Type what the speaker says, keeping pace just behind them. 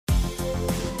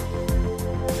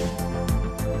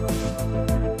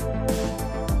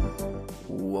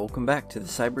welcome back to the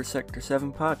Cyber Sector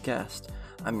 7 podcast.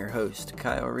 I'm your host,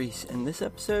 Kyle Reese, and this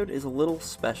episode is a little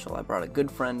special. I brought a good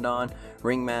friend on,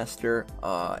 Ringmaster.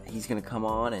 He's going to come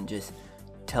on and just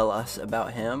tell us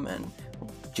about him and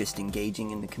just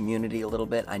engaging in the community a little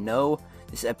bit. I know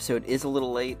this episode is a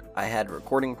little late. I had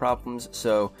recording problems,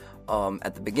 so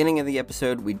at the beginning of the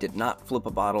episode, we did not flip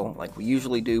a bottle like we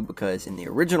usually do, because in the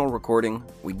original recording,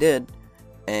 we did,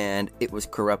 and it was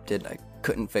corrupted. I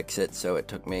couldn't fix it, so it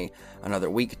took me another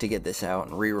week to get this out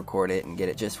and re-record it and get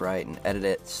it just right and edit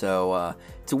it. So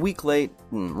it's a week late.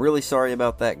 I'm really sorry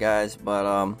about that, guys,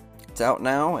 but it's out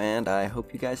now, and I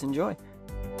hope you guys enjoy.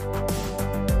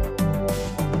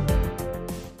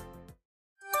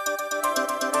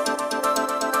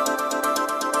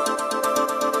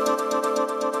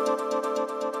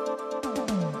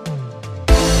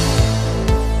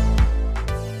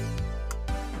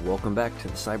 Welcome back to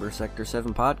the Cyber Sector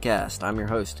 7 podcast. I'm your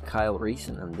host, Kyle Reese,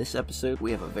 and on this episode,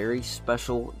 we have a very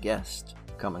special guest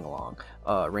coming along.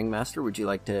 Ringmaster, would you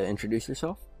like to introduce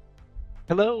yourself?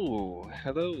 Hello.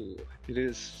 It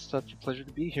is such a pleasure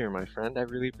to be here, my friend. I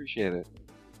really appreciate it.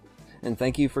 And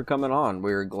thank you for coming on.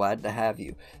 We're glad to have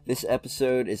you. This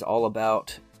episode is all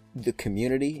about the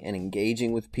community and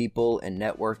engaging with people and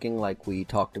networking like we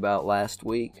talked about last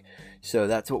week. So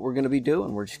that's what we're going to be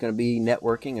doing. We're just going to be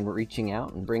networking and reaching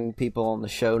out and bringing people on the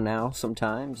show now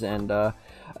sometimes. And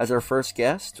as our first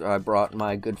guest, I brought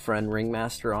my good friend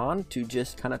Ringmaster on to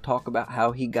just kind of talk about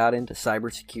how he got into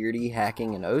cybersecurity,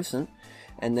 hacking, and OSINT,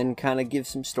 and then kind of give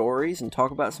some stories and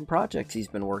talk about some projects he's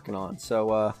been working on.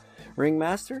 So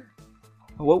Ringmaster,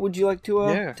 what would you like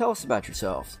to tell us about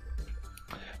yourself?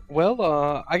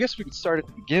 Well, I guess we could start at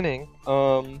the beginning.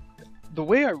 The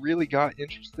way I really got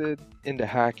interested into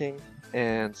hacking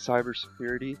and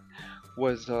cybersecurity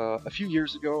was a few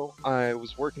years ago. I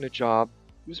was working a job.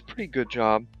 It was a pretty good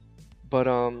job, but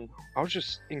I was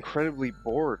just incredibly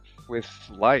bored with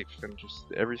life and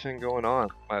just everything going on.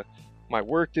 My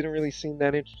work didn't really seem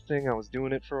that interesting. I was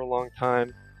doing it for a long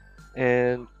time,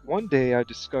 and one day I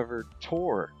discovered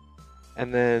Tor,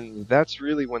 and then that's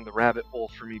really when the rabbit hole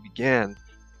for me began,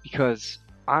 because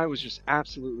I was just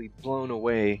absolutely blown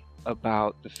away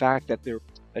about the fact that there's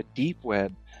a deep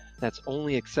web that's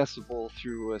only accessible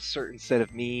through a certain set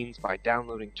of means by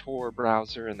downloading Tor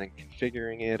browser and then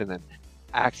configuring it and then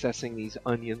accessing these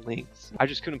onion links. I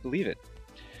just couldn't believe it.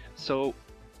 So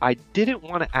I didn't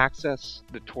want to access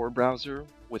the Tor browser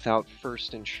without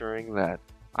first ensuring that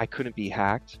I couldn't be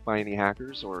hacked by any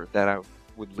hackers or that I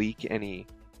would leak any,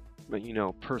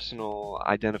 personal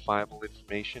identifiable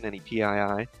information, any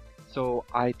PII. So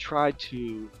I tried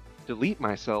to delete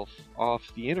myself off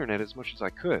the internet as much as I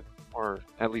could, or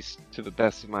at least to the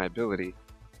best of my ability,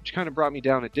 which kind of brought me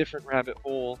down a different rabbit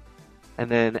hole.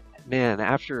 And then, man,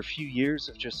 after a few years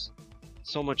of just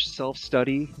so much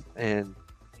self-study and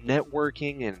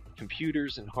networking and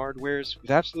computers and hardwares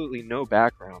with absolutely no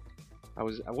background, I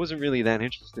wasn't really that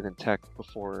interested in tech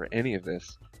before any of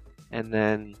this. And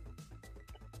then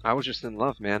I was just in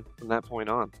love, man, from that point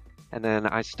on. And then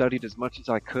I studied as much as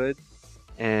I could,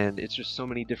 and it's just so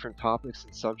many different topics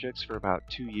and subjects for about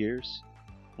 2 years.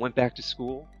 Went back to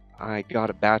school. I got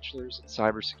a bachelor's in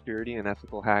cybersecurity and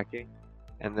ethical hacking,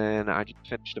 and then I just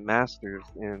finished a master's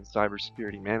in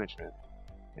cybersecurity management.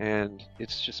 And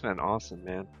it's just been awesome,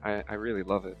 man. I really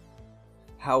love it.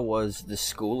 How was the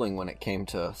schooling when it came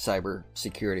to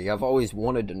cybersecurity? I've always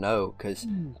wanted to know, because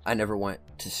I never went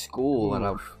to school, and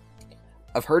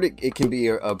I've heard it can be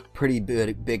a pretty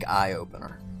big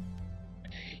eye-opener.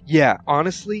 Yeah,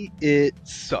 honestly, it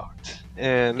sucked.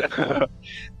 And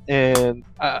and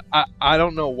I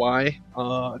don't know why.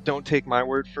 Don't take my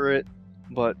word for it.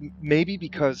 But maybe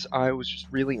because I was just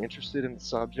really interested in the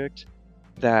subject,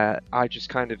 that I just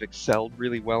kind of excelled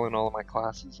really well in all of my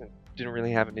classes and didn't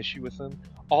really have an issue with them.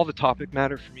 All the topic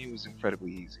matter for me was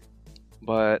incredibly easy.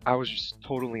 But I was just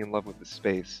totally in love with the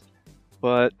space.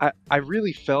 But I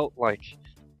really felt like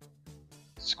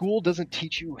school doesn't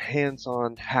teach you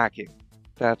hands-on hacking.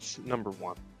 That's number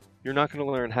one. You're not going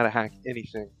to learn how to hack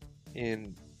anything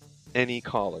in any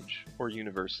college or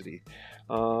university.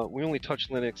 We only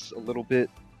touched Linux a little bit,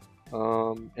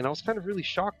 and I was kind of really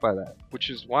shocked by that,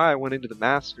 which is why I went into the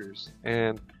master's.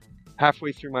 And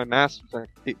halfway through my master's,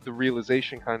 the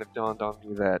realization kind of dawned on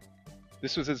me that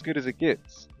this was as good as it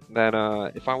gets. That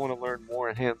if I want to learn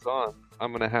more hands-on,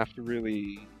 I'm going to have to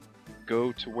really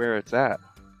go to where it's at,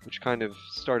 which kind of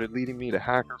started leading me to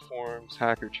hacker forums,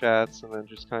 hacker chats, and then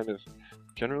just kind of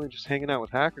generally just hanging out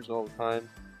with hackers all the time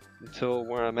until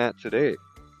where I'm at today.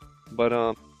 But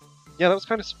yeah, that was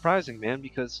kind of surprising, man,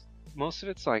 because most of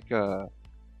it's like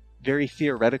very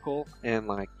theoretical and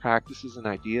like practices and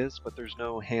ideas, but there's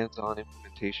no hands-on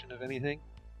implementation of anything,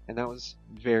 and that was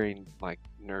very like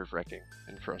nerve-wracking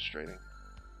and frustrating.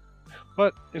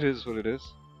 But it is what it is.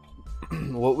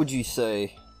 What would you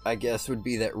say, I guess, would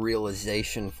be that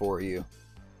realization for you?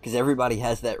 Because everybody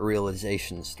has that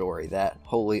realization story, that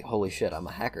holy shit, I'm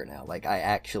a hacker now. Like, I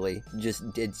actually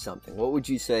just did something. What would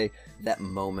you say that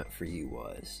moment for you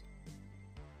was?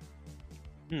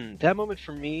 That moment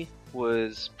for me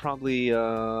was probably,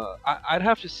 I'd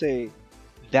have to say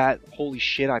that holy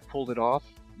shit, I pulled it off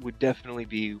would definitely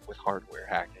be with hardware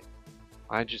hacking.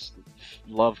 I just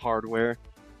love hardware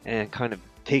and kind of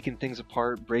taking things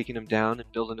apart, breaking them down,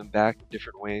 and building them back in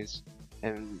different ways.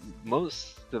 And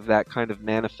most of that kind of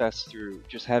manifests through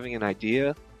just having an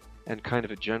idea and kind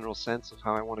of a general sense of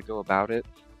how I want to go about it.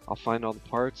 I'll find all the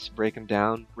parts, break them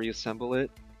down, reassemble it,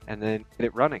 and then get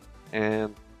it running.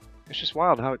 And it's just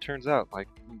wild how it turns out. Like,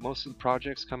 most of the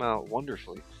projects come out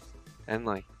wonderfully. And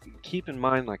like, keep in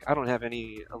mind, like, I don't have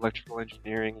any electrical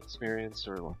engineering experience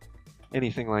or like,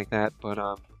 anything like that, but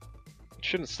it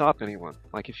shouldn't stop anyone.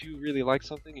 Like, if you really like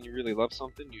something and you really love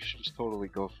something, you should just totally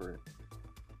go for it.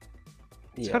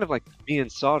 It's kind of like me and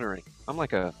soldering. I'm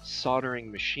like a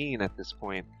soldering machine at this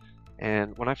point.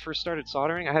 And when I first started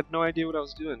soldering, I had no idea what I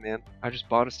was doing, man. I just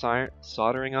bought a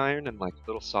soldering iron and like a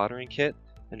little soldering kit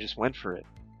and just went for it.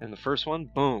 And the first one,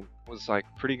 boom, was like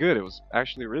pretty good. It was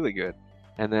actually really good.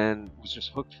 And then was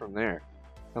just hooked from there.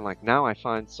 And like now I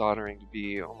find soldering to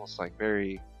be almost like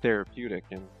very therapeutic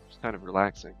and just kind of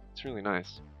relaxing. It's really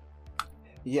nice.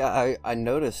 Yeah, I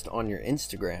noticed on your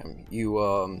Instagram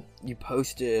you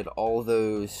posted all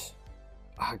those,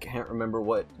 I can't remember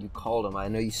what you called them. I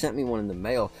know you sent me one in the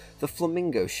mail, the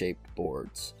flamingo shaped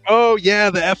boards. Oh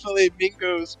yeah, the FLA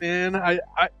Mingos, man.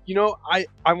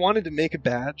 I wanted to make a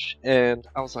badge, and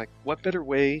I was like, what better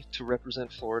way to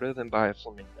represent Florida than by a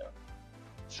flamingo?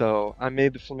 So I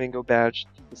made the flamingo badge,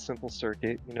 the simple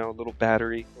circuit, little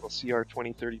battery, little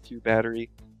CR2032 battery,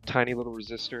 tiny little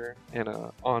resistor, and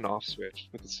a on-off switch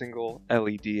with a single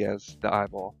LED as the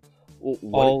eyeball.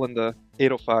 All in the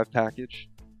 805 package.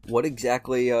 What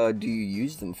exactly do you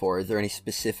use them for? Is there any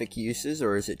specific uses,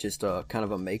 or is it just kind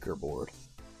of a maker board?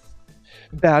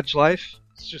 Badge life.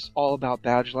 It's just all about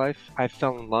badge life. I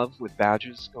fell in love with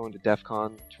badges going to DEF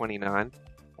CON 29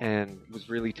 and was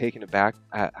really taken aback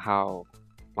at how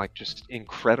just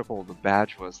incredible the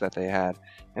badge was that they had.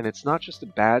 And it's not just a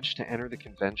badge to enter the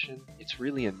convention, it's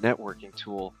really a networking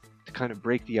tool to kind of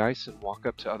break the ice and walk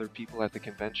up to other people at the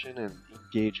convention and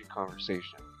engage in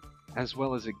conversation, as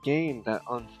well as a game that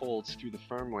unfolds through the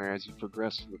firmware as you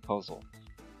progress through the puzzle.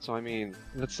 So I mean,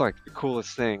 that's like the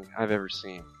coolest thing I've ever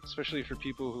seen, especially for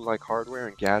people who like hardware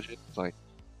and gadgets. I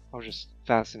was just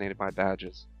fascinated by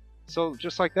badges. So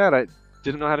just like that, I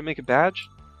didn't know how to make a badge,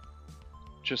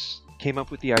 just came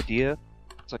up with the idea.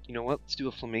 It's like, you know what, let's do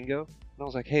a flamingo. And I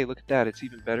was like, hey, look at that, it's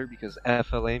even better because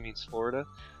FLA means Florida.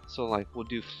 So we'll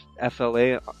do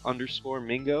FLA _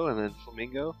 Mingo and then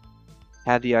flamingo.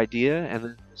 Had the idea and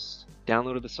then just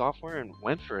downloaded the software and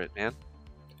went for it, man.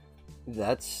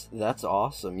 That's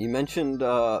awesome. You mentioned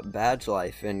badge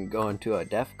life and going to a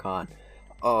DEF CON.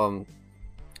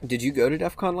 Did you go to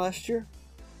DEF CON last year?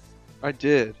 I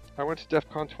did. I went to DEF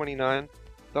CON 29.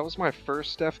 That was my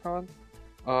first DEF CON.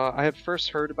 I had first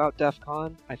heard about DEF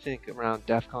CON, I think, around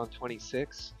DEF CON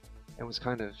 26, and was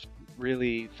kind of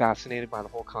really fascinated by the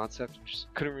whole concept.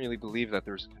 Just couldn't really believe that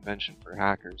there was a convention for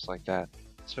hackers like that,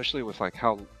 especially with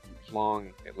how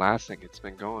long lasting it's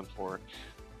been going for.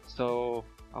 So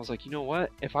I was like, you know what?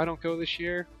 If I don't go this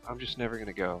year, I'm just never going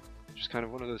to go. Just kind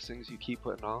of one of those things you keep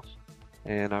putting off.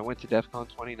 And I went to DEF CON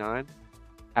 29.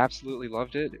 Absolutely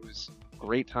loved it. It was a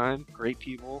great time, great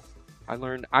people.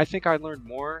 I think I learned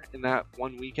more in that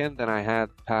one weekend than I had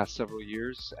the past several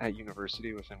years at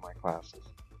university within my classes.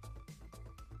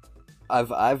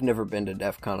 I've never been to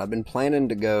DEF CON. I've been planning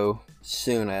to go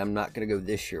soon. I'm not going to go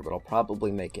this year, but I'll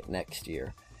probably make it next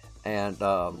year. And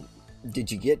did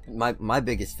you get my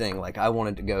biggest thing? I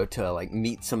wanted to go to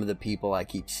meet some of the people I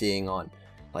keep seeing on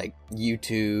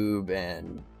YouTube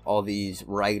and all these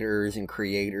writers and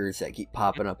creators that keep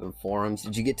popping up in forums.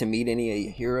 Did you get to meet any of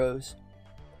your heroes?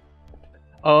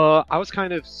 I was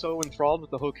kind of so enthralled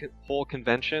with the whole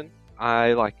convention.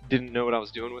 I didn't know what I was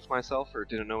doing with myself or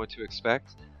didn't know what to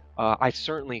expect. I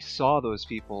certainly saw those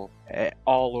people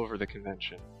all over the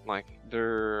convention.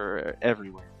 They're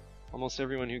everywhere. Almost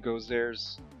everyone who goes there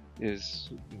is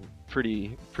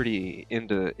pretty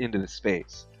into the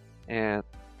space. And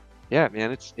yeah,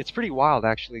 man, it's pretty wild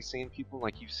actually seeing people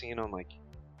you've seen on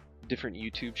different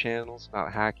YouTube channels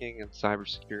about hacking and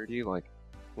cybersecurity,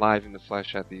 live in the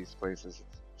flesh at these places.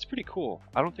 it's pretty cool.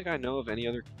 I don't think I know of any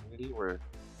other community where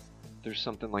there's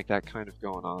something like that kind of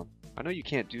going on. I know you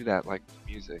can't do that like with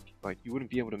music. Like you wouldn't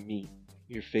be able to meet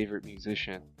your favorite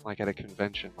musician like at a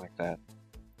convention like that.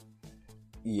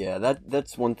 Yeah,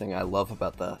 that's one thing I love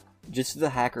about the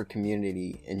hacker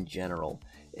community in general,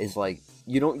 is like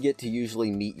you don't get to usually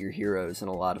meet your heroes in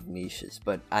a lot of niches,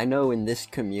 but I know in this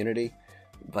community,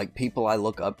 like people I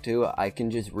look up to, I can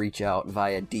just reach out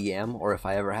via DM, or if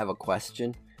I ever have a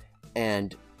question,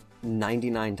 and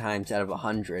 99 times out of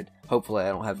 100, hopefully I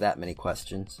don't have that many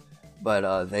questions,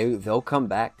 but they'll come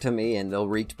back to me and they'll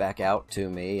reach back out to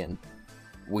me and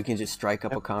we can just strike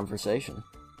up a conversation.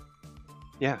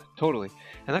 Yeah, totally.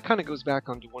 And that kind of goes back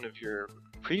onto one of your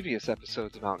previous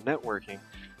episodes about networking.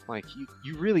 Like,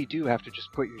 you really do have to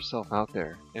just put yourself out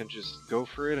there and just go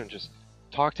for it and just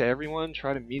talk to everyone,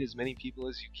 try to meet as many people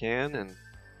as you can, and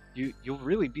you'll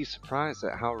really be surprised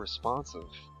at how responsive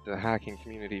the hacking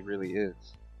community really is.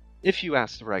 If you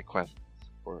ask the right questions,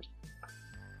 of course.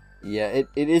 Yeah, it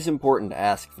is important to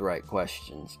ask the right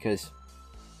questions, because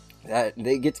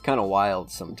it gets kind of wild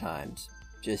sometimes.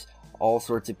 Just all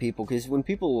sorts of people, because when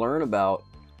people learn about,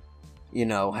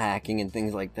 hacking and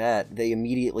things like that, they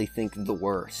immediately think the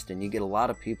worst, and you get a lot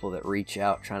of people that reach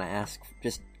out trying to ask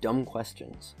just dumb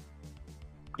questions.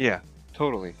 Yeah,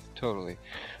 totally.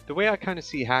 The way I kind of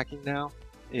see hacking now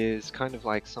is kind of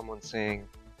like someone saying,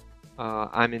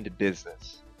 I'm into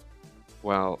business.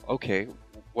 Well, okay,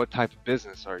 what type of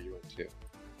business are you into?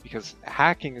 Because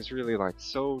hacking is really like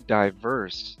so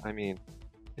diverse. I mean,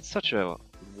 it's such a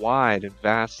wide and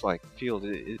vast like field.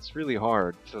 It's really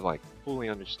hard to like fully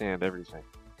understand everything.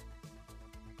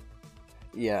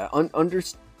 Yeah,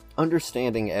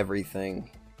 understanding everything.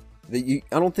 I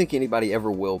don't think anybody ever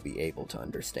will be able to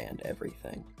understand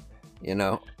everything.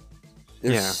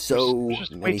 There's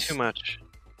just way too much.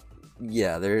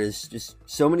 Yeah, there is just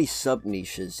so many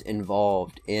sub-niches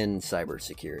involved in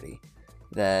cybersecurity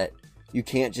that you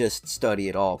can't just study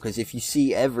it all, because if you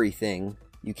see everything,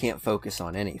 you can't focus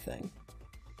on anything.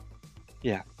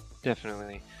 Yeah,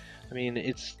 definitely. I mean,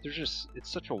 it's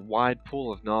such a wide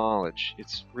pool of knowledge.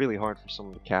 It's really hard for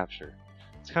someone to capture.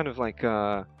 It's kind of like,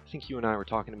 I think you and I were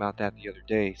talking about that the other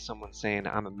day. Someone saying,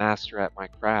 I'm a master at my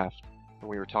craft, and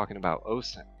we were talking about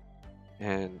OSINT.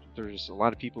 And there's a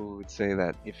lot of people who would say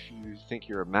that if you think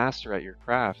you're a master at your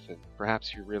craft, then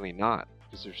perhaps you're really not,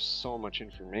 because there's so much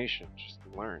information just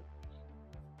to learn.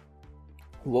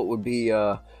 What would be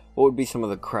some of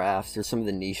the crafts or some of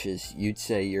the niches you'd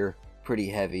say you're pretty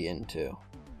heavy into?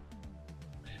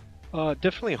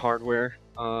 Definitely hardware.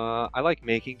 I like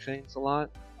making things a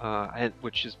lot,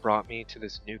 which has brought me to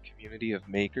this new community of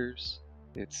makers.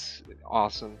 It's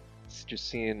awesome. It's just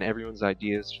seeing everyone's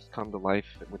ideas just come to life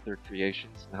with their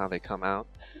creations and how they come out.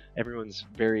 Everyone's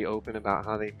very open about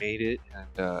how they made it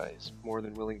and is more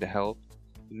than willing to help.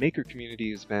 The maker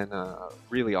community has been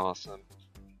really awesome.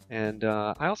 And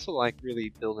I also like really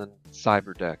building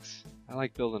cyber decks. I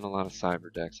like building a lot of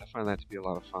cyber decks. I find that to be a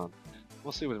lot of fun.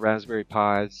 Mostly with Raspberry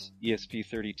Pis,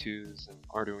 ESP32s, and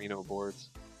Arduino boards.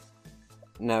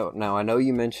 Now I know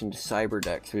you mentioned cyber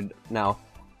decks. Now,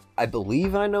 I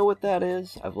believe I know what that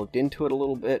is. I've looked into it a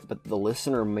little bit, but the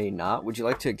listener may not. Would you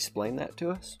like to explain that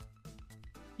to us?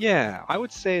 Yeah, I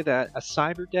would say that a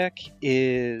cyber deck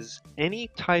is any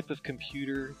type of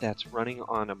computer that's running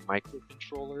on a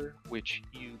microcontroller which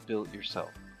you built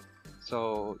yourself.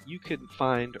 So you could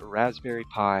find a Raspberry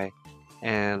Pi,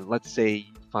 and let's say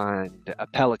you find a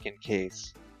Pelican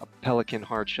case, a Pelican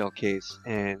hardshell case,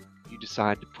 and you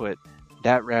decide to put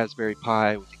that Raspberry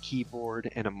Pi with a keyboard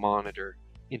and a monitor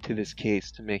into this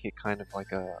case to make it kind of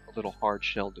like a little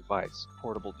hardshell device,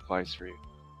 portable device for you.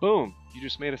 Boom! You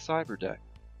just made a cyber deck.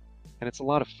 And it's a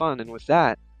lot of fun, and with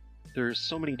that, there's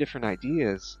so many different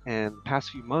ideas, and the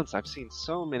past few months I've seen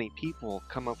so many people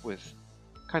come up with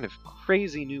kind of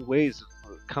crazy new ways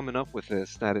of coming up with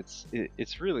this that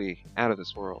it's really out of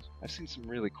this world. I've seen some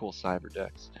really cool cyber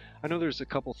decks. I know there's a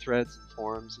couple threads and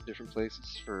forums in different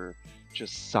places for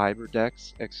just cyber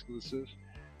decks exclusive,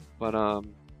 but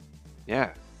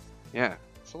yeah,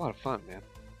 it's a lot of fun, man.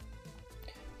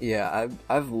 Yeah,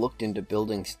 I've looked into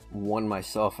building one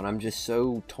myself, and I'm just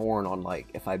so torn on, like,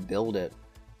 if I build it,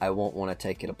 I won't want to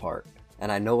take it apart.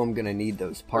 And I know I'm going to need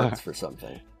those parts for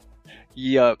something.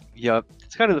 Yup.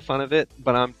 It's kind of the fun of it,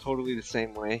 but I'm totally the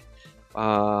same way.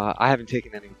 I haven't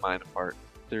taken any of mine apart.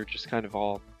 They're just kind of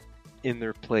all in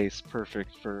their place,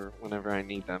 perfect for whenever I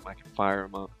need them. I can fire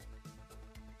them up.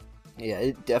 Yeah,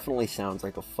 it definitely sounds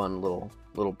like a fun little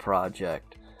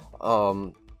project.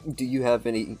 Do you have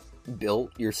any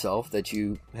built yourself that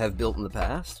you have built in the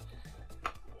past?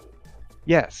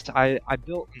 Yes, I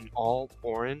built an all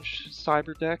orange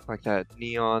cyber deck, like that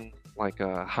neon, like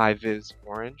a high vis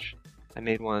orange. I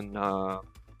made one out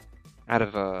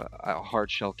of a hard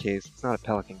shell case. It's not a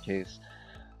Pelican case.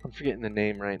 I'm forgetting the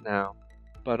name right now,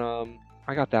 but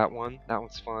I got that one. That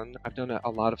one's fun. I've done a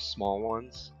lot of small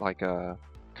ones, like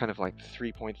kind of like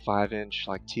 3.5 inch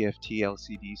like TFT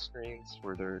LCD screens,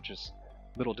 where they're just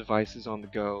little devices on the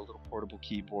go, little portable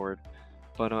keyboard.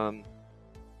 But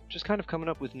just kind of coming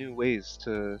up with new ways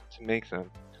to make them.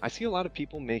 I see a lot of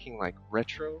people making like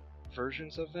retro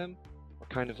versions of them, or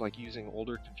kind of like using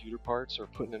older computer parts or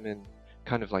putting them in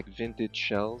kind of like vintage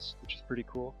shells, which is pretty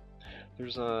cool.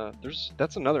 There's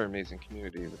that's another amazing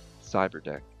community with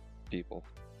Cyberdeck people.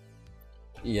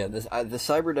 Yeah, the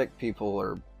Cyberdeck people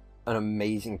are an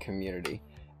amazing community,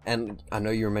 and I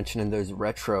know you were mentioning those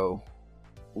retro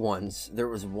ones. There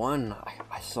was one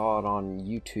I saw it on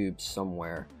YouTube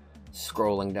somewhere,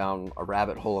 scrolling down a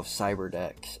rabbit hole of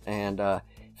Cyberdecks, and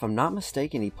if I'm not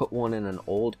mistaken, he put one in an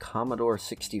old Commodore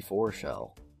 64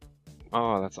 shell.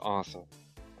 Oh, that's awesome.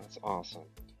 That's awesome.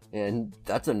 And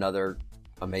that's another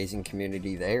amazing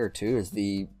community there too, is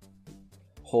the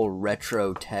whole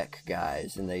retro tech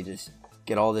guys, and they just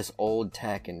get all this old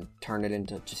tech and turn it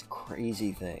into just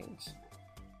crazy things.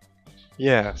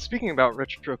 Yeah, speaking about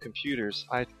retro computers,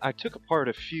 I took apart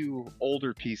a few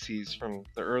older PCs from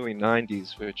the early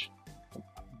 90s, which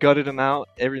gutted them out.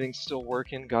 Everything's still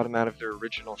working, got them out of their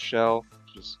original shell.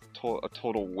 Just a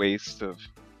total waste of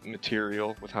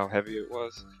material with how heavy it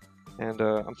was. And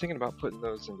I'm thinking about putting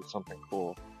those into something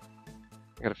cool.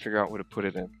 I gotta figure out what to put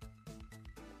it in.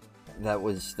 That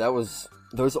was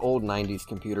those old 90s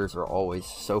computers are always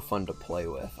so fun to play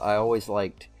with. I always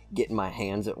liked getting my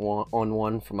hands on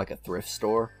one from like a thrift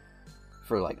store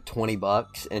for like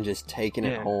 $20 and just taking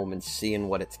it home and seeing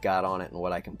what it's got on it and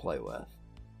what I can play with.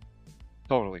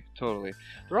 Totally, totally.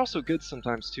 They're also good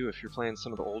sometimes too if you're playing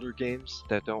some of the older games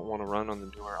that don't want to run on the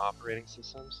newer operating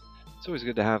systems. It's always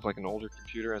good to have like an older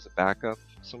computer as a backup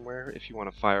somewhere if you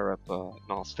want to fire up a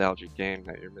nostalgic game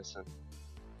that you're missing.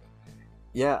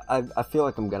 Yeah, I feel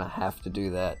like I'm gonna have to do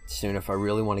that soon if I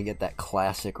really want to get that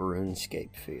classic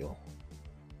RuneScape feel.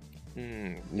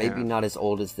 Maybe not as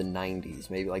old as the 90s,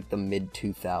 maybe like the mid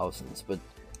 2000s, but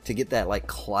to get that like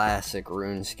classic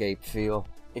RuneScape feel,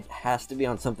 it has to be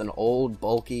on something old,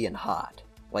 bulky, and hot,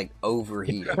 like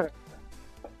overheated.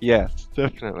 Yes,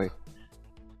 definitely.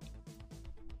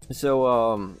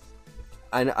 So,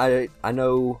 I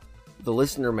know the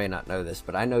listener may not know this,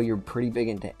 but I know you're pretty big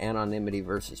into anonymity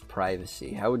versus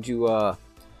privacy. How would you, what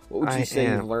would you say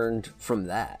you learned from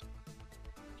that?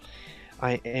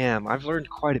 I am. I've learned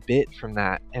quite a bit from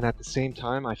that, and at the same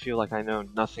time, I feel like I know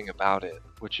nothing about it,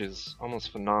 which is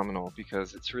almost phenomenal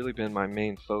because it's really been my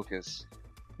main focus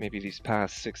maybe these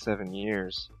past 6-7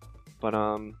 years. But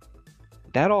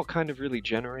that all kind of really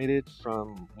generated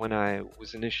from when I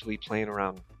was initially playing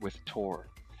around with Tor,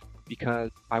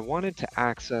 because I wanted to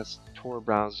access the Tor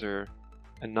browser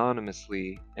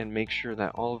anonymously and make sure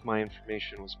that all of my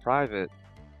information was private.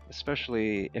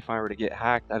 Especially if I were to get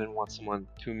hacked, I didn't want someone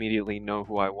to immediately know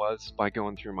who I was by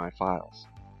going through my files.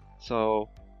 So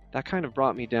that kind of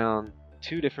brought me down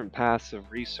two different paths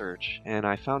of research, and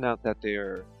I found out that they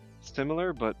are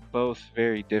similar but both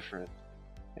very different.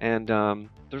 And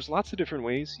there's lots of different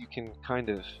ways you can kind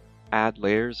of add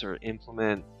layers or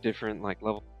implement different like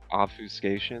level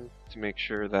obfuscation to make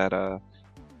sure that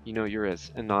you're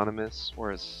as anonymous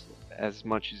or as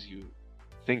much as you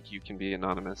think you can be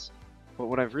anonymous. But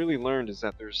what I've really learned is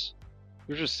that there's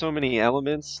just so many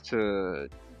elements to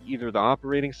either the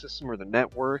operating system or the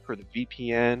network or the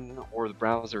VPN or the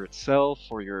browser itself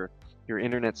or your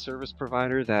internet service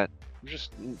provider that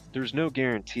there's no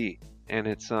guarantee, and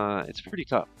it's pretty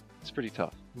tough. It's pretty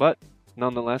tough, but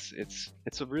nonetheless,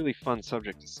 it's a really fun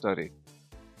subject to study.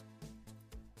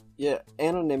 Yeah,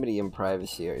 anonymity and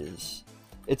privacy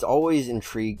it's always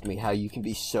intrigued me how you can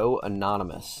be so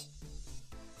anonymous,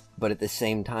 but at the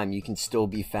same time you can still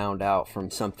be found out from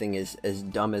something as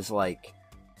dumb as like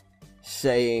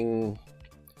saying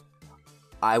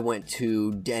I went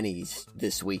to Denny's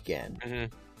this weekend.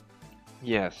 Mm-hmm.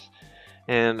 Yes,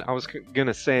 and I was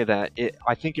gonna say that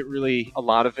I think a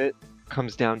lot of it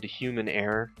comes down to human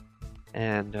error,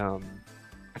 and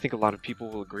I think a lot of people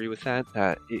will agree with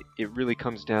that it really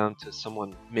comes down to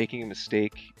someone making a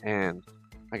mistake and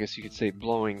I guess you could say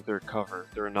blowing their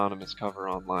anonymous cover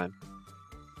online.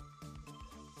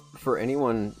 For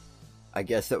anyone, I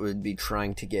guess, that would be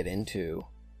trying to get into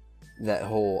that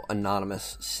whole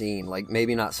anonymous scene, like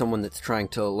maybe not someone that's trying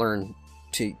to learn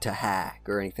to hack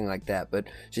or anything like that, but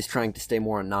just trying to stay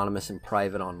more anonymous and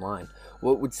private online,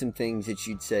 what would some things that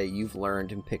you'd say you've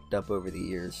learned and picked up over the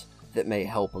years that may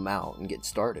help them out and get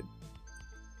started?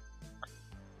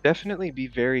 Definitely be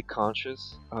very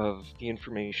conscious of the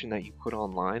information that you put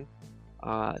online.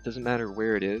 It doesn't matter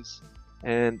where it is.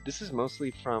 And this is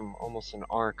mostly from almost an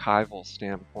archival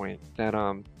standpoint that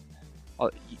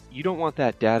you don't want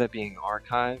that data being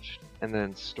archived and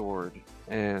then stored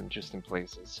and just in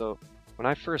places. So when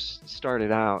I first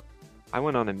started out, I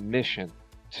went on a mission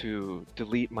to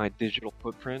delete my digital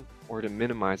footprint or to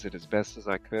minimize it as best as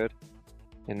I could.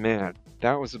 And man,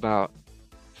 that was about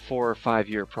 4 or 5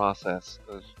 year process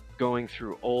of going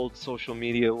through old social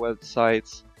media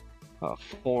websites,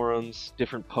 forums,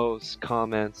 different posts,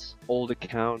 comments, old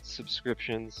accounts,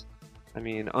 subscriptions. I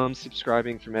mean,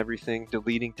 unsubscribing from everything,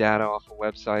 deleting data off of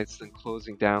websites, then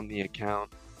closing down the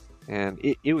account. And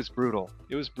it was brutal.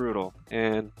 It was brutal.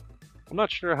 And I'm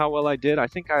not sure how well I did. I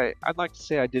think I'd like to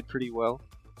say I did pretty well.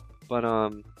 But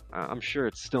I'm sure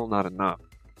it's still not enough.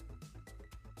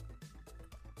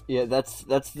 Yeah, that's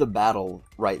the battle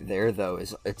right there, though,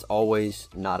 is it's always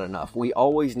not enough. We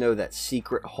always know that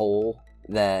secret hole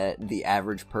that the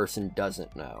average person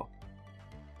doesn't know.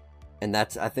 And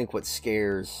that's, I think, what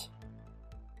scares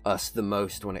us the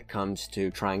most when it comes to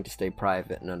trying to stay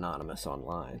private and anonymous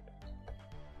online.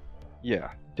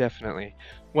 Yeah, definitely.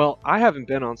 Well, I haven't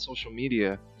been on social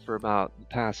media for about the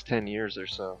past 10 years or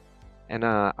so. And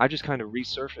I just kind of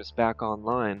resurfaced back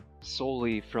online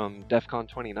solely from DEF CON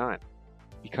 29.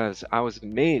 Because I was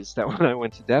amazed that when I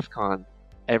went to DEF CON,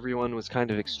 everyone was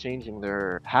kind of exchanging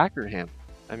their hacker handle.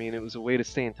 I mean, it was a way to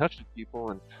stay in touch with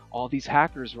people, and all these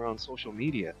hackers were on social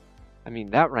media. I mean,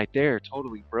 that right there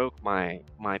totally broke my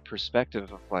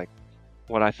perspective of like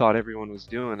what I thought everyone was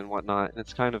doing and whatnot. And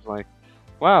it's kind of like,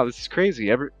 wow, this is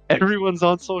crazy. Everyone's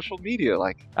on social media.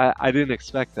 Like, I didn't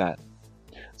expect that.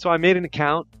 So I made an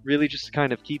account really just to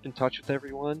kind of keep in touch with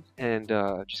everyone and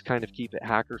just kind of keep it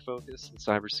hacker focused and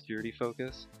cybersecurity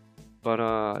focused.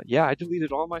 But yeah, I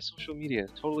deleted all my social media,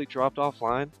 totally dropped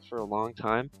offline for a long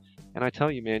time. And I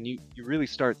tell you, man, you really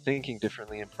start thinking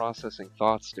differently and processing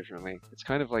thoughts differently. It's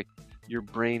kind of like your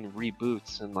brain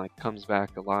reboots and like comes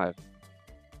back alive.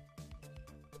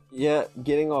 Yeah,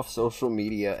 getting off social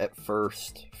media at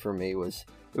first for me was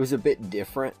a bit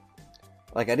different.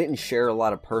 Like, I didn't share a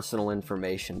lot of personal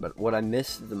information, but what I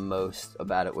missed the most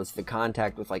about it was the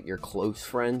contact with, like, your close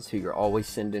friends who you're always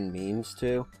sending memes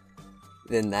to.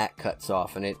 Then that cuts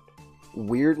off, and it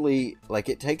weirdly, like,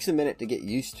 it takes a minute to get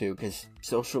used to, because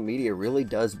social media really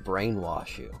does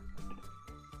brainwash you.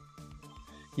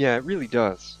 Yeah, it really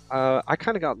does. I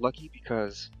kind of got lucky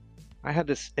because I had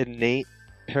this innate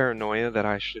paranoia that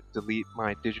I should delete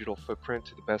my digital footprint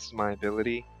to the best of my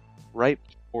ability right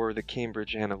before the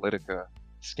Cambridge Analytica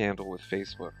scandal with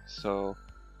Facebook. So,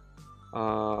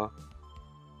 are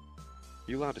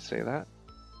you allowed to say that?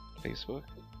 Facebook?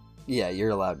 Yeah,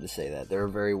 you're allowed to say that. They're a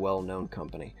very well-known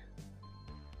company.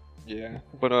 Yeah.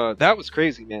 But that was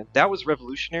crazy, man. That was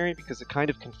revolutionary because it kind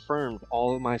of confirmed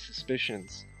all of my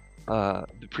suspicions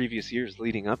the previous years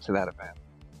leading up to that event.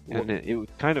 And it was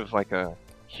kind of like a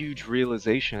huge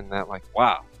realization that, like,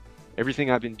 wow, everything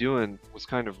I've been doing was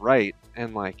kind of right,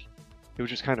 and like it was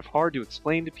just kind of hard to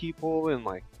explain to people, and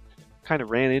like kind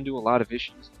of ran into a lot of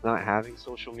issues with not having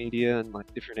social media and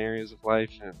like different areas of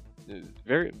life, and it was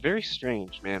very, very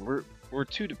strange, man. We're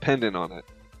too dependent on it.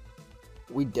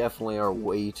 We definitely are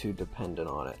way too dependent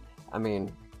on it. I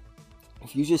mean,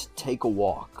 if you just take a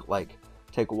walk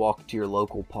to your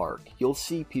local park, you'll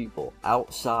see people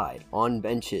outside on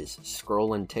benches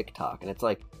scrolling TikTok, and it's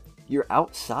like, you're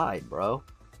outside, bro.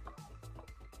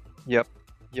 Yep.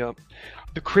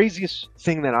 The craziest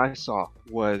thing that I saw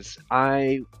was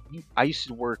I used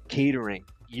to work catering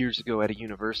years ago at a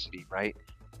university, right?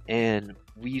 And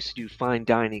we used to do fine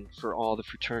dining for all the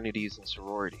fraternities and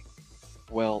sororities.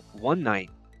 Well, one night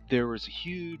there was a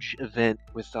huge event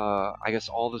with I guess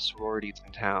all the sororities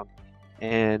in town,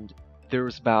 and there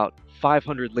was about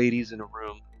 500 ladies in a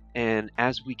room. And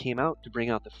as we came out to bring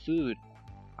out the food,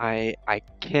 I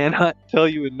cannot tell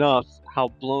you enough how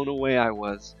blown away I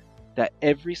was that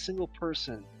every single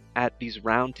person at these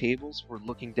round tables were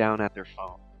looking down at their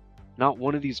phone. Not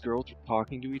one of these girls were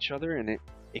talking to each other, and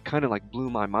it kind of like blew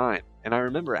my mind. And I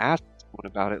remember asking someone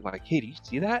about it, like, hey, do you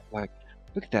see that? Like,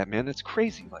 look at that, man, that's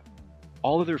crazy. Like,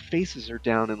 all of their faces are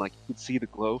down, and like you could see the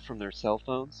glow from their cell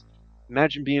phones.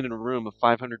 Imagine being in a room of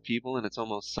 500 people and it's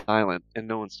almost silent and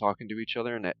no one's talking to each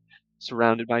other, and it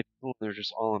surrounded by people and they're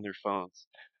just all on their phones.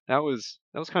 That was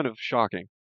kind of shocking.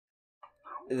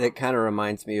 That kind of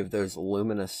reminds me of those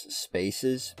luminous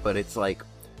spaces, but it's like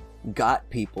got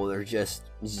people, they're just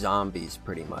zombies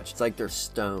pretty much. It's like they're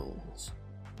stones.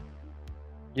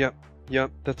 Yep,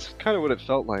 that's kind of what it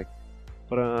felt like.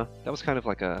 But that was kind of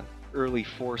like a early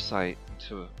foresight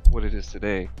into what it is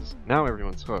today. 'Cause now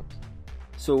everyone's hooked.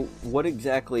 So, what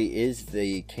exactly is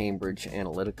the Cambridge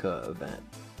Analytica event?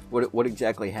 What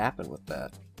exactly happened with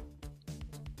that?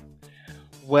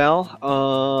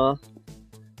 Well,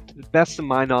 to the best of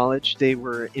my knowledge, they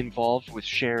were involved with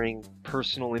sharing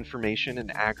personal information and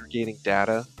aggregating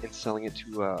data and selling it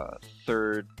to a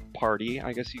third party,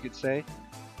 I guess you could say.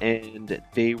 And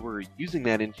they were using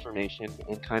that information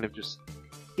and kind of just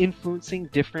influencing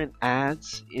different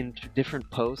ads into different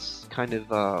posts, kind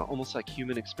of almost like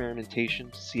human experimentation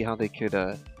to see how they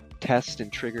could test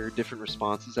and trigger different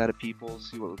responses out of people,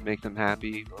 see what would make them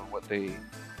happy or what they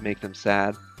make them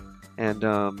sad. And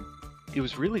it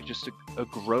was really just a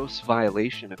gross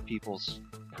violation of people's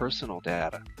personal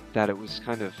data, that it was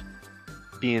kind of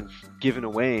being given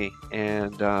away.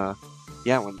 And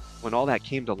yeah, when all that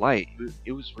came to light,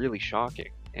 it was really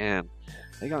shocking. And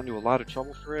they got into a lot of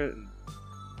trouble for it. And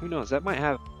who knows, that might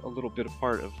have a little bit of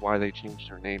part of why they changed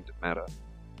their name to Meta.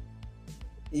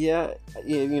 Yeah,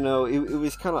 you know, it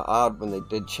was kind of odd when they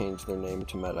did change their name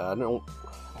to Meta.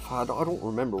 I don't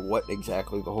remember what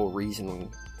exactly the whole reason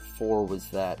for was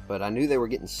that, but I knew they were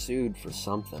getting sued for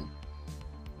something.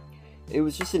 It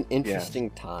was just an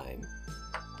interesting time.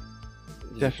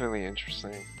 Definitely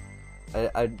interesting.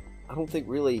 I don't think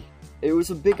really... It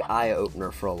was a big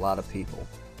eye-opener for a lot of people.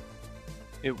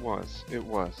 It was.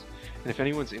 And if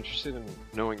anyone's interested in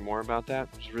knowing more about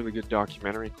that, there's a really good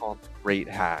documentary called Great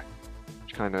Hack,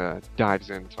 which kind of dives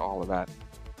into all of that.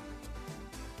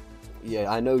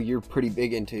 Yeah, I know you're pretty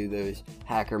big into those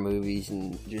hacker movies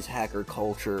and just hacker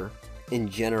culture in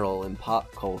general and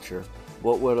pop culture.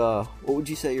 What would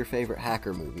you say your favorite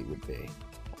hacker movie would be?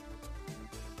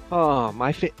 Oh,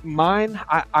 mine.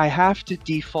 I have to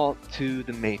default to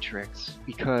The Matrix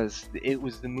because it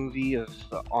was the movie of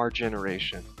our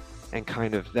generation, and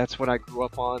kind of that's what I grew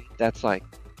up on. That's like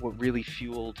what really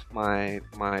fueled my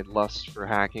lust for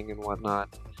hacking and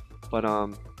whatnot. But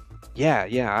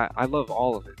yeah, I love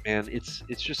all of it, man. It's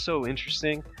just so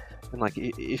interesting, and like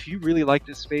if you really like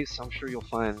this space, I'm sure you'll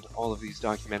find all of these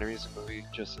documentaries and movies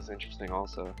just as interesting.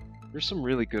 Also, there's some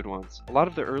really good ones. A lot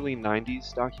of the early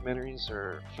 '90s documentaries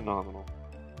are phenomenal.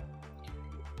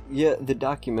 Yeah, the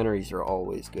documentaries are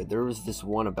always good. There was this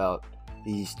one about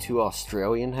these two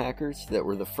Australian hackers that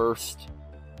were the first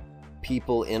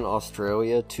people in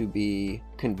Australia to be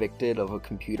convicted of a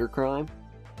computer crime.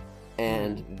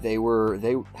 And they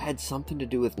had something to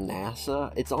do with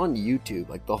NASA. It's on YouTube,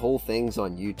 like the whole thing's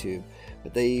on YouTube.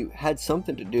 But they had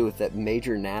something to do with that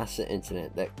major NASA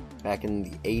incident that back in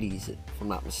the 80s, if I'm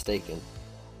not mistaken,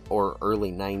 or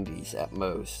early 90s at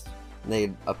most. And they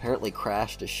had apparently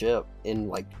crashed a ship in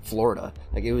like Florida.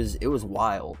 Like it was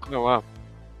wild. Oh wow.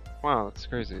 Wow, that's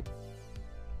crazy.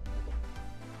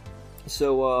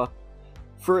 So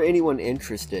for anyone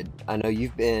interested, I know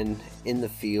you've been in the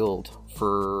field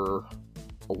for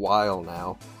a while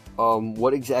now.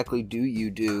 What exactly do you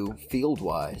do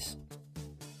field-wise?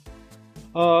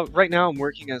 Right now I'm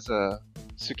working as a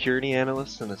security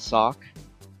analyst in a SOC,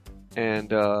 and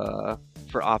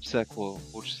for OPSEC we'll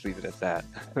just leave it at that.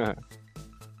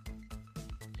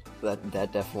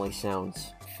 That definitely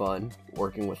sounds fun,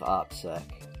 working with OPSEC.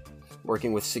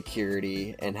 Working with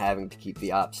security and having to keep the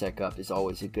OPSEC up is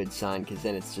always a good sign, because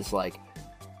then it's just like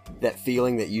that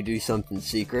feeling that you do something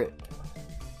secret.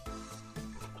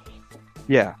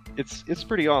 Yeah, it's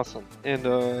pretty awesome, and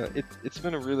it's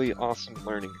been a really awesome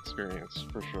learning experience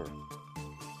for sure.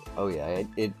 Oh yeah,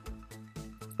 it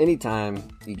anytime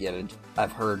you get it,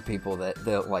 I've heard people that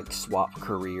they'll like swap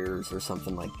careers or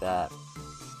something like that.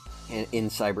 And in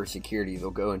cybersecurity,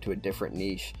 they'll go into a different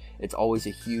niche. It's always a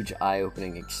huge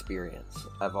eye-opening experience.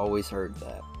 I've always heard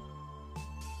that.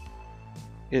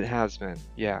 It has been,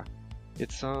 yeah.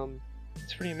 It's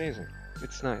pretty amazing.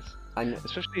 It's nice. I know.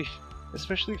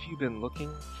 Especially if you've been looking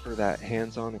for that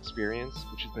hands-on experience,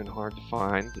 which has been hard to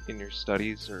find in your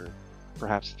studies or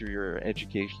perhaps through your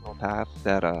educational path.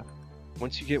 That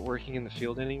once you get working in the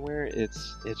field anywhere,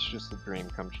 it's just a dream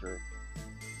come true.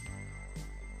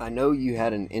 I know you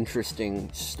had an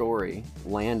interesting story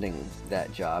landing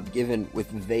that job, given with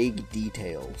vague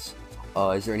details.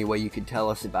 Is there any way you could tell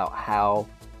us about how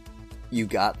you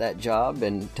got that job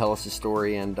and tell us a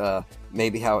story and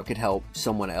maybe how it could help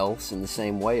someone else in the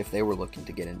same way if they were looking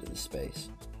to get into the space?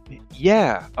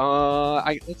 Yeah,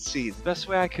 let's see. The best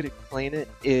way I could explain it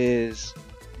is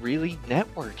really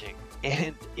networking,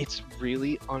 and it's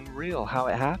really unreal how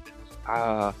it happened.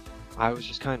 I was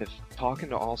just kind of talking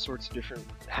to all sorts of different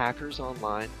hackers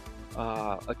online,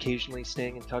 occasionally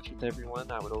staying in touch with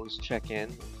everyone. I would always check in,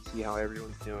 see how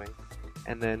everyone's doing.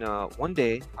 And then one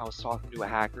day, I was talking to a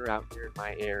hacker out here in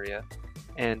my area,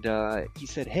 And he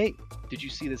said, "Hey, did you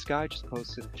see this guy just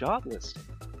posted a job listing?"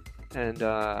 And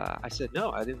I said,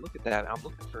 "No, I didn't look at that. I'm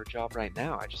looking for a job right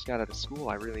now. I just got out of school.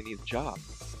 I really need a job."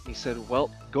 He said,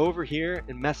 "Well, go over here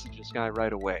and message this guy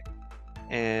right away."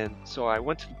 And so I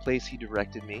went to the place he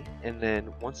directed me, and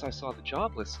then once I saw the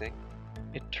job listing,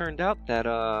 it turned out that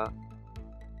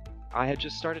I had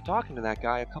just started talking to that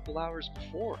guy a couple hours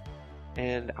before,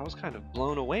 and I was kind of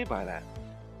blown away by that.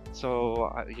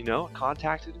 So,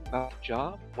 contacted him about the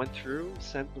job, went through,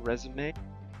 sent the resume,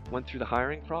 went through the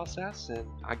hiring process, and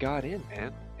I got in,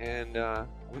 man. And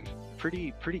we're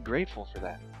pretty grateful for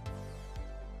that.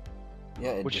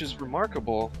 Yeah, Which is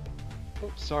remarkable.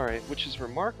 Which is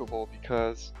remarkable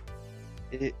because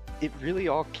it really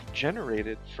all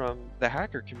generated from the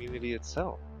hacker community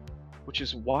itself. Which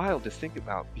is wild to think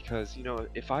about because,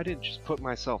 if I didn't just put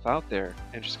myself out there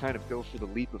and just kind of go for the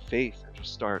leap of faith and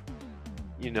just start,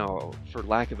 for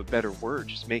lack of a better word,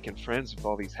 just making friends with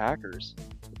all these hackers,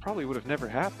 it probably would have never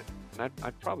happened. And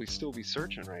I'd probably still be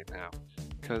searching right now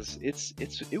because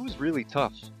it was really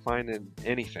tough finding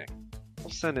anything. I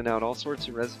was sending out all sorts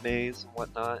of resumes and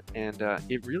whatnot, and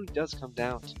it really does come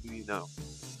down to who you know.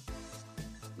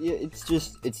 Yeah, it's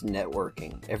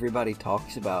networking. Everybody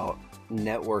talks about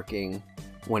networking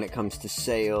when it comes to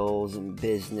sales and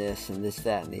business and this,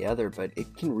 that, and the other, but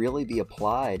it can really be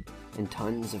applied in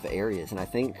tons of areas. And I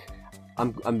think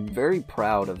I'm very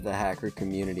proud of the hacker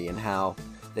community and how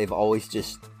they've always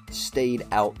just stayed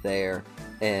out there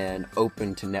and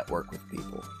open to network with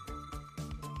people.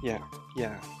 Yeah.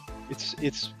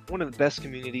 It's one of the best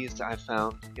communities I've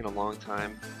found in a long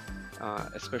time.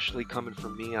 Especially coming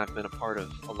from me, I've been a part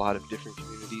of a lot of different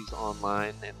communities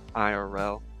online and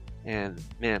IRL. And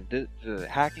man, the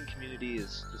hacking community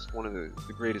is just one of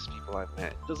the greatest people I've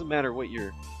met. It doesn't matter what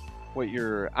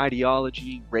your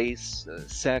ideology, race,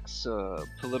 sex,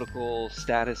 political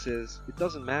status is. It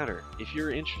doesn't matter. If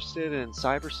you're interested in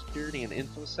cybersecurity and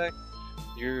infosec,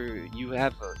 you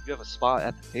have a spot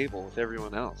at the table with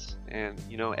everyone else, and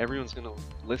everyone's gonna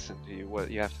listen to you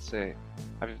what you have to say.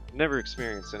 I've never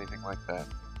experienced anything like that.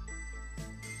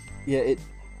 Yeah,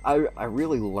 I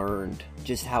really learned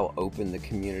just how open the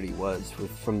community was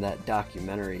from that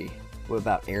documentary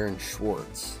about Aaron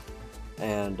Swartz.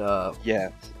 And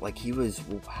like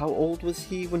how old was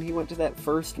he when he went to that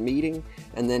first meeting?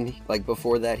 And then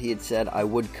before that he had said, I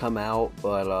would come out,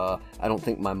 but I don't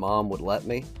think my mom would let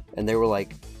me. And they were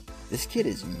like, this kid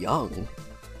is young.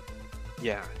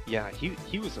 Yeah,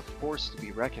 he was a force to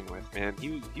be reckoned with, man.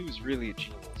 He was really a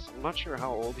genius. I'm not sure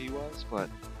how old he was, but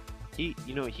he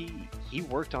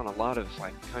worked on a lot of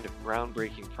kind of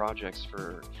groundbreaking projects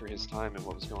for his time and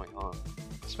what was going on,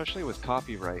 especially with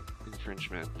copyright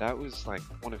infringement. That was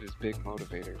one of his big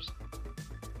motivators.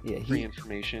 Yeah, free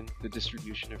information, the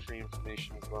distribution of free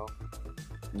information as well.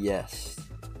 Yes,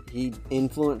 he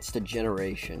influenced a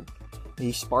generation.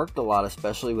 He sparked a lot,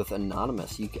 especially with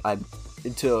Anonymous.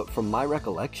 From my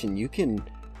recollection, you can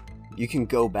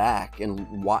go back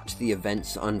and watch the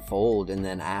events unfold, and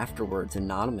then afterwards,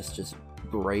 Anonymous just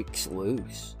breaks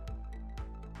loose.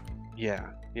 Yeah,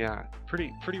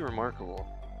 pretty remarkable.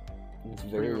 It's a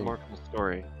very remarkable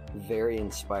story. Very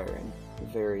inspiring.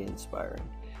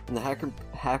 And the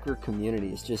hacker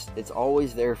community is it's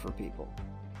always there for people.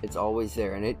 It's always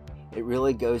there, and it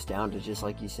really goes down to, just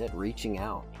like you said, reaching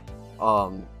out.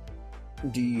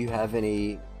 Do you have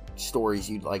any stories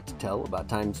you'd like to tell about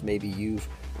times maybe you've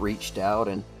reached out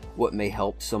and what may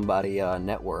help somebody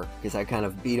network? Because I kind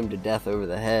of beat him to death over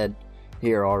the head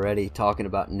here already talking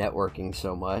about networking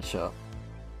so much.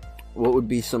 What would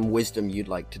be some wisdom you'd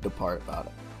like to depart about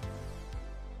it?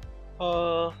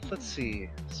 Let's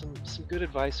see. Some good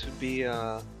advice would be,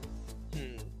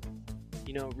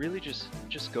 really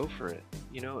just go for it.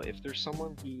 If there's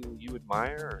someone who you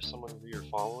admire or someone who you're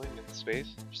following in the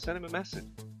space, just send them a message.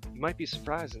 You might be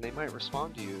surprised and they might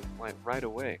respond to you right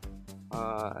away.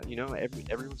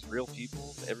 Everyone's real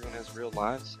people. Everyone has real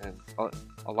lives, and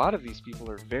a lot of these people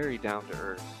are very down to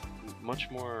earth, much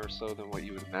more so than what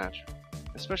you would imagine.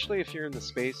 Especially if you're in the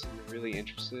space and you're really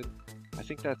interested. I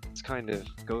think that kind of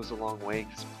goes a long way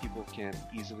because people can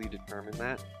easily determine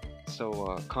that.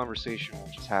 So conversation will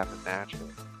just happen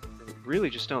naturally. And really,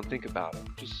 just don't think about it.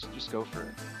 Just go for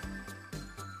it.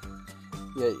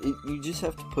 Yeah, you just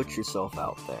have to put yourself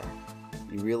out there.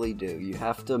 You really do. You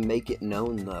have to make it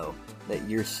known, though, that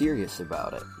you're serious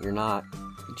about it. You're not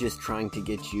just trying to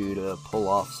get you to pull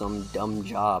off some dumb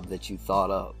job that you thought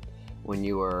of when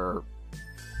you were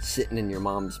sitting in your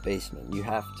mom's basement. You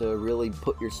have to really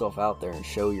put yourself out there and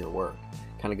show your work.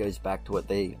 Kind of goes back to what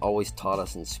they always taught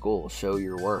us in school, show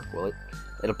your work. Well,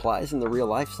 it applies in the real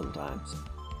life sometimes.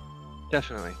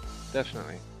 Definitely.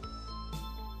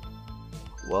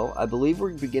 Well, I believe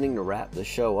we're beginning to wrap the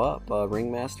show up.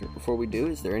 Ringmaster, before we do,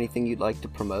 is there anything you'd like to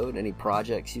promote? Any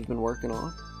projects you've been working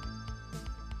on?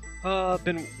 I've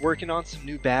been working on some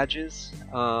new badges,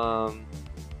 working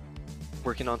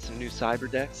on some new cyber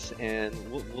decks, and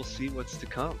we'll see what's to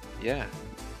come. Yeah.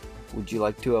 Would you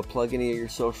like to plug any of your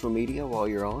social media while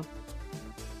you're on?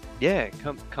 Yeah,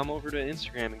 come over to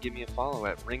Instagram and give me a follow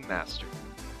at Ringmaster.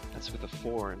 That's with a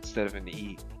 4 instead of an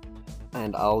E.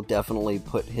 And I'll definitely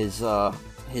put his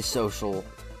social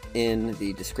in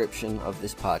the description of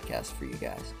this podcast for you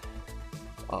guys.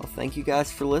 Thank you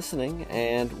guys for listening,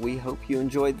 and we hope you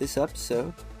enjoyed this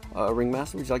episode.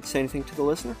 Ringmaster, would you like to say anything to the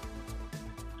listener?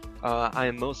 I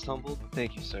am most humbled.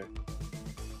 Thank you, sir.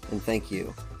 And thank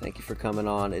you. Thank you for coming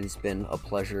on. It has been a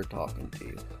pleasure talking to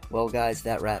you. Well, guys,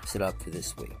 that wraps it up for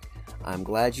this week. I'm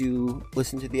glad you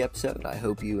listened to the episode. I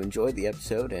hope you enjoyed the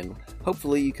episode, and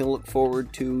hopefully you can look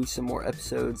forward to some more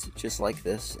episodes just like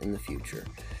this in the future.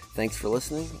 Thanks for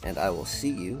listening, and I will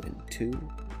see you in 2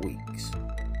 weeks.